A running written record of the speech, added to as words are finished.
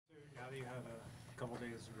that you had a couple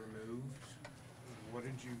days removed, what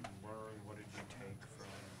did you learn? What did you take from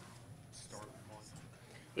start one?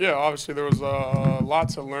 Yeah, obviously there was a lot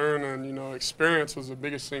to learn, and experience was the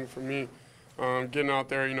biggest thing for me. Getting out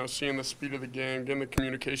there, seeing the speed of the game, getting the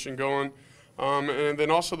communication going, and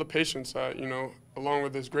then also the patience that along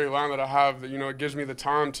with this great line that I have, that it gives me the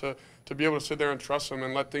time to be able to sit there and trust them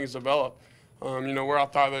and let things develop. Where I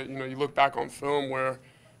thought that you look back on film where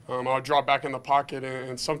I would drop back in the pocket,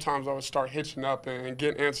 and sometimes I would start hitching up and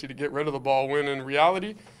get antsy to get rid of the ball. When in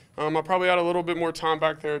reality, I probably had a little bit more time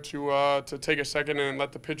back there to take a second and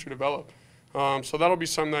let the pitcher develop. So that'll be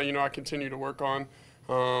something that I continue to work on.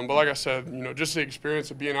 But like I said, just the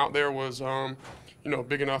experience of being out there was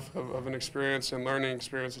big enough of an experience and learning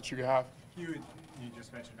experience that you could have. You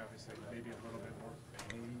just mentioned obviously maybe a little bit more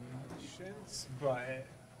patience, but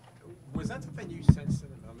was that something you sensed in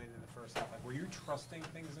the moment in the first half? Like, were you trusting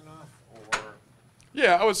things enough, or?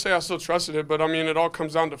 Yeah, I would say I still trusted it, but it all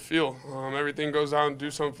comes down to feel. Everything goes down and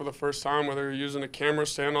do something for the first time, whether you're using a camera,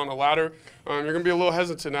 standing on a ladder. You're going to be a little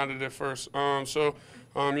hesitant at it at first.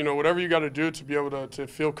 Whatever you got to do to be able to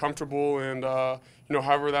feel comfortable and,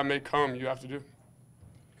 however that may come, you have to do.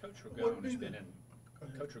 Coach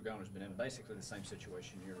Ragone's been in basically the same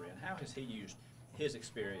situation you're in. How has he used his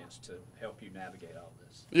experience to help you navigate all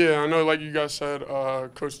this? Yeah, I know, like you guys said,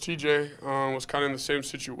 Coach TJ was kind of in the same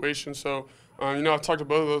situation. So, I've talked to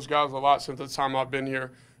both of those guys a lot since the time I've been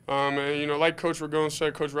here. Like Coach Ragone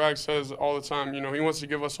said, Coach Rag says all the time, he wants to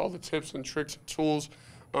give us all the tips and tricks and tools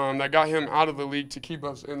that got him out of the league to keep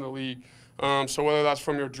us in the league. So whether that's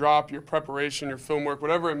from your drop, your preparation, your film work,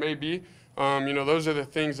 whatever it may be, those are the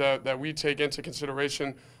things that we take into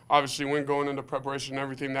consideration, obviously, when going into preparation and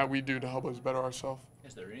everything that we do to help us better ourselves.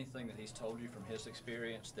 Is there anything that he's told you from his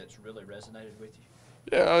experience that's really resonated with you?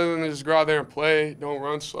 Yeah, other than just go out there and play, don't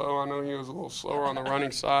run slow. I know he was a little slower on the running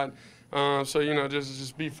side.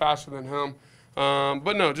 Just be faster than him.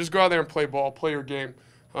 But no, just go out there and play ball, play your game.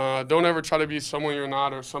 Don't ever try to be someone you're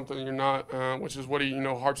not or something you're not, which is what he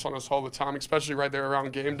harps on us all the time, especially right there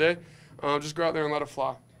around game day. Just go out there and let it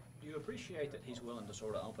fly. Do you appreciate that he's willing to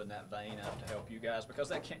sort of open that vein up to help you guys? Because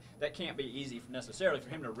that can't be easy necessarily for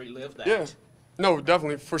him to relive that. Yeah. No,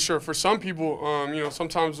 definitely, for sure. For some people,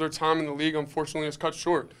 sometimes their time in the league, unfortunately, is cut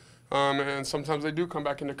short. And sometimes they do come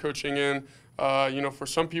back into coaching. And, for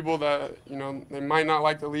some people that, they might not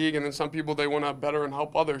like the league, and then some people they want to better and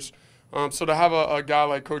help others. So to have a guy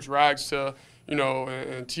like Coach Rags to, and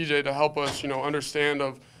TJ to help us, understand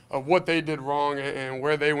of what they did wrong and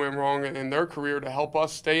where they went wrong in their career to help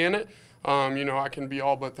us stay in it, I can be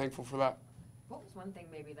all but thankful for that. What was one thing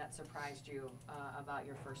maybe that surprised you about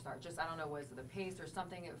your first start? Just, I don't know, was it the pace or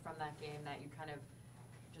something from that game that you kind of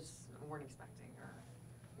just weren't expecting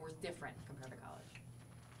or was different compared to college?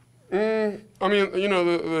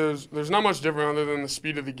 There's not much different other than the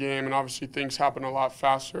speed of the game, and obviously things happen a lot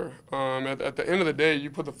faster. At the end of the day, you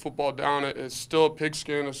put the football down, it's still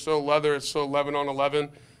pigskin, it's still leather, it's still 11 on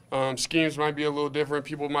 11. Schemes might be a little different.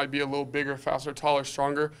 People might be a little bigger, faster, taller,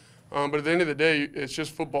 stronger. But at the end of the day, it's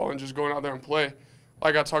just football and just going out there and play.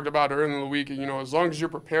 Like I talked about earlier in the week, as long as you're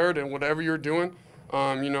prepared and whatever you're doing,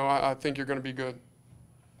 I think you're going to be good.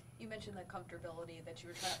 You mentioned the comfortability that you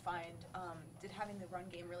were trying to find. Did having the run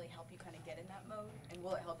game really help you kind of get in that mode? And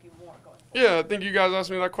will it help you more going forward? Yeah, I think you guys asked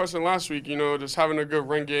me that question last week. Just having a good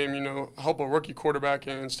run game, help a rookie quarterback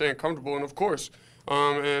and staying comfortable. And, of course,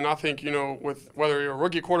 and I think, with whether you're a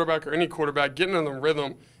rookie quarterback or any quarterback, getting in the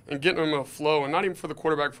rhythm and getting them in a flow, and not even for the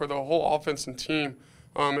quarterback, for the whole offense and team,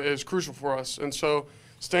 is crucial for us. And so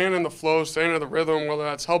staying in the flow, staying in the rhythm, whether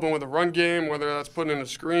that's helping with the run game, whether that's putting in a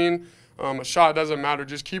screen, a shot, doesn't matter.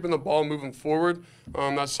 Just keeping the ball moving forward.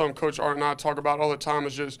 That's something Coach Art and I talk about all the time,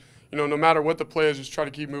 is just, no matter what the play is, just try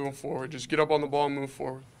to keep moving forward. Just get up on the ball and move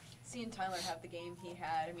forward. Seeing Tyler have the game he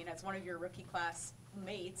had, as one of your rookie class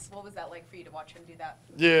mates, what was that like for you to watch him do that?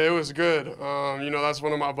 Yeah, it was good. That's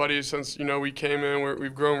one of my buddies since, we came in.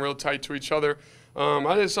 We've grown real tight to each other.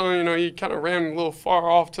 I just saw, he kind of ran a little far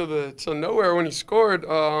off to nowhere when he scored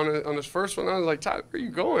on his first one. I was like, Tyler, where are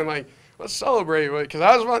you going? Like, let's celebrate. Because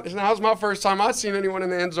that was my first time I'd seen anyone in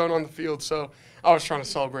the end zone on the field. So I was trying to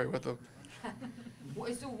celebrate with him.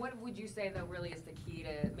 So what would you say, though, really is the key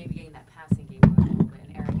to maybe getting that passing game going a little bit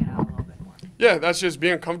and airing it out a little bit more? Yeah, that's just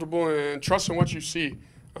being comfortable and trusting what you see.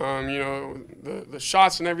 The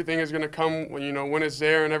shots and everything is going to come when it's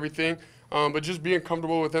there and everything. But just being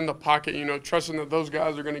comfortable within the pocket, trusting that those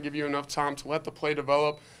guys are going to give you enough time to let the play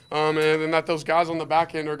develop, and then that those guys on the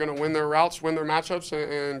back end are going to win their routes, win their matchups,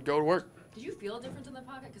 and go to work. Did you feel a difference in the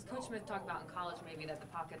pocket? Because Coach Smith talked about in college maybe that the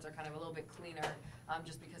pockets are kind of a little bit cleaner,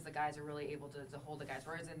 just because the guys are really able to hold the guys.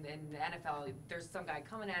 Whereas in the NFL, there's some guy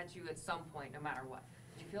coming at you at some point, no matter what.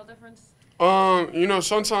 Did you feel a difference?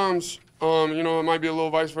 Sometimes, it might be a little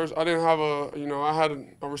vice versa. I didn't have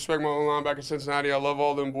I respect my O-line back in Cincinnati. I love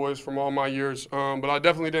all them boys from all my years. But I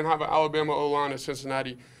definitely didn't have an Alabama O-line at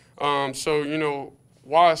Cincinnati.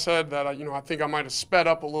 Why I said that, I think I might have sped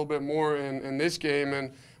up a little bit more in this game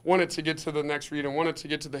and wanted to get to the next read and wanted to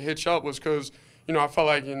get to the hitch up was because, I felt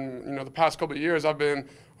like in, the past couple of years I've been,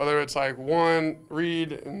 whether it's like one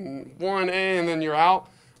read and 1A and then you're out,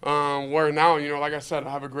 where now, like I said, I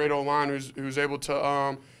have a great O-line who's able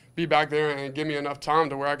to be back there and give me enough time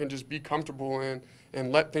to where I can just be comfortable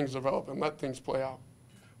and let things develop and let things play out.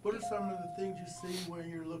 What are some of the things you see when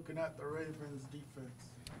you're looking at the Ravens defense?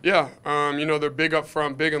 Yeah, they're big up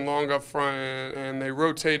front, big and long up front, and they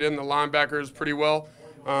rotate in the linebackers pretty well.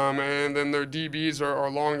 And then their DBs are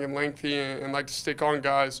long and lengthy and like to stick on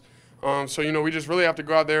guys. We just really have to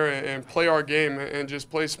go out there and play our game and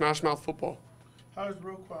just play smash mouth football. How does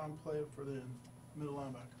Roquan play for the middle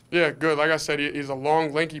linebacker? Yeah, good. Like I said, he's a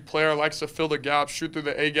long, lanky player, likes to fill the gaps, shoot through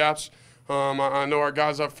the A gaps. I know our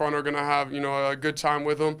guys up front are going to have, a good time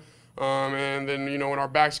with him. And then, when our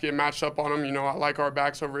backs get matched up on them, I like our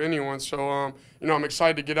backs over anyone. So, I'm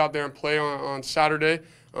excited to get out there and play on Saturday.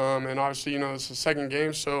 And obviously, it's the second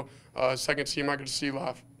game, so second team I get to see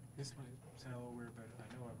live. This might sound a little weird, but I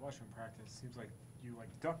know I watched him practice. It seems like you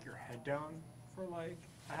duck your head down for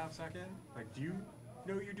a half second. Do you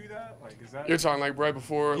know you do that? Is that? You're talking right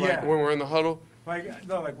before, Yeah. when we're in the huddle?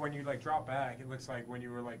 No, when you drop back, it looks like when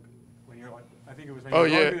you were when you're I think it was when Oh,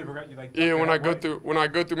 you yeah. When I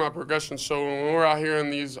go through my progression. So when we're out here in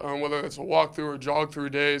these, whether it's a walkthrough or jog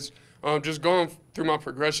through days, just going through my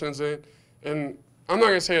progressions and I'm not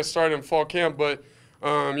gonna say it started in fall camp, but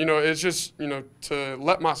it's just to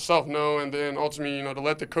let myself know and then ultimately to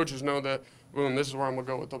let the coaches know that boom, this is where I'm gonna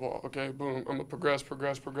go with the ball. Okay, boom, I'm gonna progress.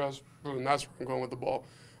 Boom, that's where I'm going with the ball.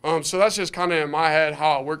 So that's just kind of in my head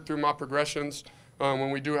how I work through my progressions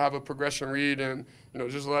when we do have a progression read and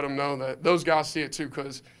just let them know that those guys see it too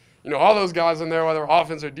because all those guys in there, whether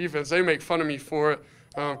offense or defense, they make fun of me for it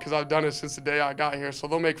because I've done it since the day I got here. So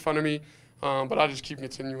they'll make fun of me, but I just keep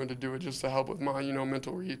continuing to do it just to help with my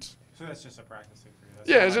mental reads. So that's just a practice thing for you.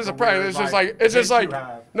 Yeah, it's just a practice. It's just like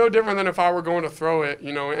no different than if I were going to throw it,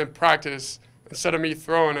 in practice. Instead of me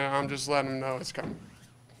throwing it, I'm just letting them know it's coming.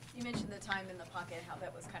 You mentioned the time in the pocket and how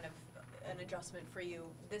that was kind of an adjustment for you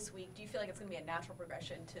this week. Do you feel like it's going to be a natural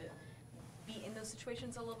progression to be in those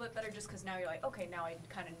situations a little bit better just because now you're like, okay, now I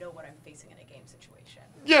kind of know what I'm facing in a game situation?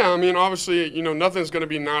 Yeah, obviously, nothing's going to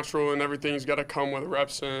be natural and everything's got to come with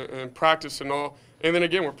reps and practice and all. And then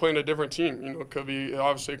again, we're playing a different team. It could be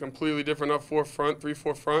obviously a completely different up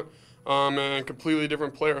 3-4 front, and completely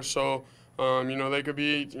different players. So, they could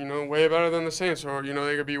be, way better than the Saints or,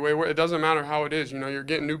 they could be way worse. It doesn't matter how it is. You're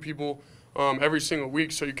getting new people every single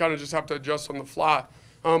week. So you kind of just have to adjust on the fly.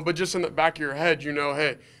 But just in the back of your head,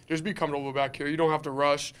 hey, just be comfortable back here. You don't have to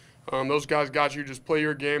rush. Those guys got you. Just play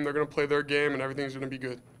your game. They're going to play their game, and everything's going to be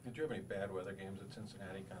good. Did you have any bad weather games at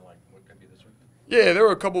Cincinnati, kind of like what could be this week? Yeah, there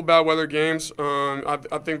were a couple bad weather games.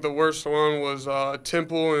 I think the worst one was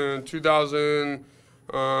Temple in 2019,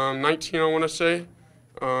 I want to say,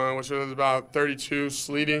 which was about 32,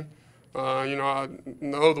 sleeting. I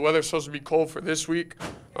know the weather's supposed to be cold for this week,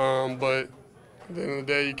 but at the end of the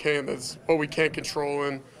day, you can't. That's what we can't control,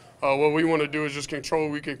 and what we want to do is just control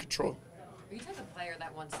what we can control. Are you the type of player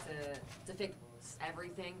that wants to fix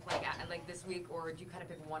everything, like this week, or do you kind of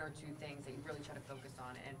pick one or two things that you really try to focus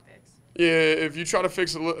on and fix? Yeah, if you try to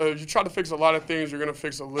fix a lot of things, you're gonna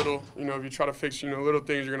fix a little. If you try to fix little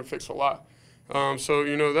things, you're gonna fix a lot.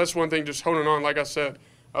 So that's one thing. Just holding on, like I said,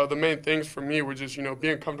 the main things for me were just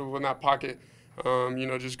being comfortable in that pocket.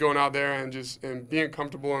 Just going out there and being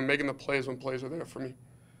comfortable and making the plays when plays are there for me.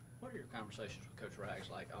 What are your conversations with Coach Rags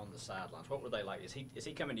like on the sidelines? What were they like? Is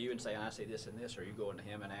he coming to you and saying, I see this and this, or are you going to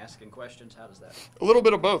him and asking questions? How does that? A little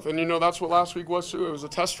bit of both, and that's what last week was too. It was a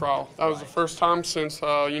test trial. That was the first time since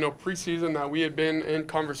preseason that we had been in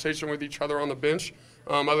conversation with each other on the bench.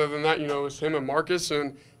 Other than that, it was him and Marcus,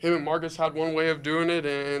 and him and Marcus had one way of doing it,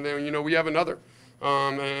 and then we have another.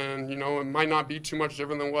 It might not be too much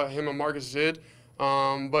different than what him and Marcus did,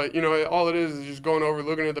 but all it is just going over,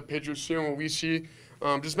 looking at the pictures, seeing what we see.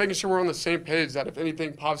 Just making sure we're on the same page, that if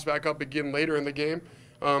anything pops back up again later in the game,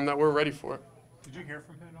 that we're ready for it. Did you hear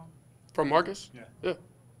from him at all? From Marcus? Yeah. Yeah.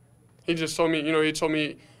 He just told me, he told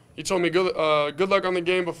me good luck on the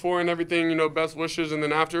game before and everything, best wishes, and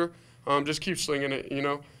then after, just keep slinging it,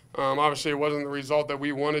 Obviously, it wasn't the result that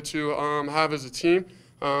we wanted to have as a team,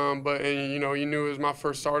 But and, you know, he knew it was my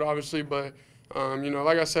first start, obviously. But you know,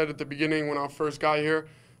 like I said at the beginning when I first got here,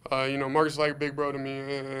 you know, Marcus is like a big bro to me,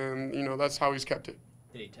 and you know that's how he's kept it.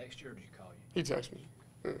 Did he text you or did you call you? He texted me.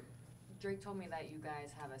 Yeah. Drake told me that you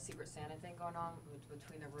guys have a Secret Santa thing going on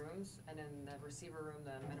between the rooms, and in the receiver room,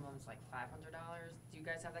 the minimum is like $500. Do you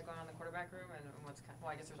guys have that going on in the quarterback room? And what's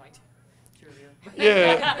well, I guess there's only two of you.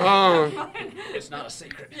 Yeah. It's not a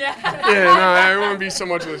secret. Yeah. Yeah. No, it wouldn't be so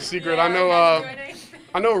much of a secret. Yeah, I know. you guys doing anything?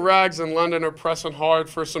 I know Rags in London are pressing hard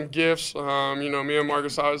for some gifts. You know, me and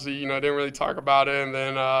Marcus obviously, you know, didn't really talk about it, and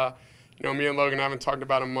then, you know, me and Logan haven't talked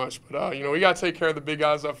about it much. But you know, we got to take care of the big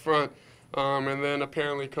guys up front, and then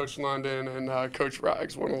apparently Coach London and Coach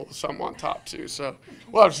Rags want a little something on top too. So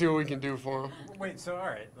we'll have to see what we can do for them. Wait, so all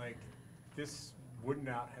right, like this would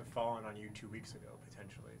not have fallen on you 2 weeks ago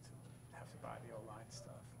potentially to have to buy the O-line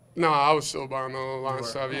stuff. No, I was still buying the line were?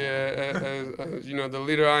 stuff. Yeah, as you know, the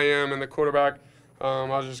leader I am and the quarterback, I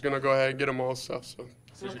was just gonna go ahead and get them all stuff. So.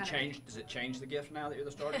 Does it change the gift now that you're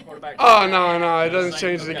the starting quarterback? Oh no, it doesn't Same,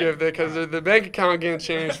 change the okay. gift because the bank account getting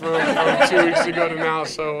changed from 2 weeks ago to now.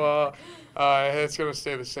 So it's gonna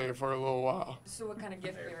stay the same for a little while. So what kind of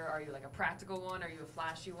gift giver are you? Like a practical one? Are you a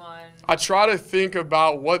flashy one? I try to think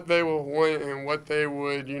about what they would want and what they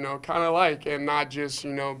would, you know, kind of like, and not just,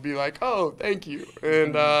 you know, be like, oh, thank you.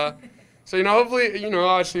 And so, you know, hopefully, you know,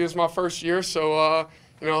 obviously it's my first year, so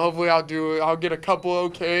you know, hopefully I'll get a couple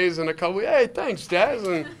OKs and a couple, hey, thanks, Daz,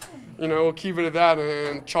 and you know, we'll keep it at that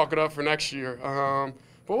and chalk it up for next year.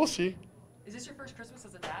 But we'll see. Is this your first Christmas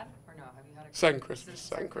as a dad, or no? Have you had a Second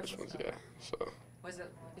Is it Christmas, yeah. So.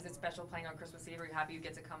 Is it special playing on Christmas Eve? Are you happy you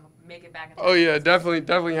get to come make it back? In Oh yeah, time?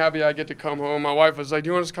 definitely happy I get to come home. My wife was like, "Do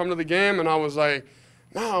you want us to come to the game?" And I was like,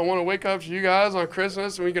 "No, I want to wake up to you guys on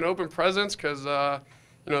Christmas and we can open presents because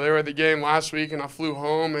you know, they were at the game last week and I flew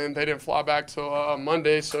home and they didn't fly back till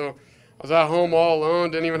Monday, so I was at home all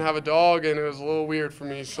alone, didn't even have a dog, and it was a little weird for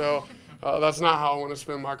me. So that's not how I want to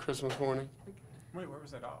spend my Christmas morning. Wait, where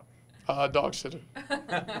was that dog? Dog sitter.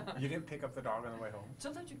 You didn't pick up the dog on the way home?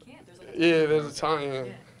 Sometimes you can't. There's like Yeah, there's a time.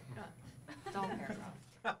 Yeah. Dog parent.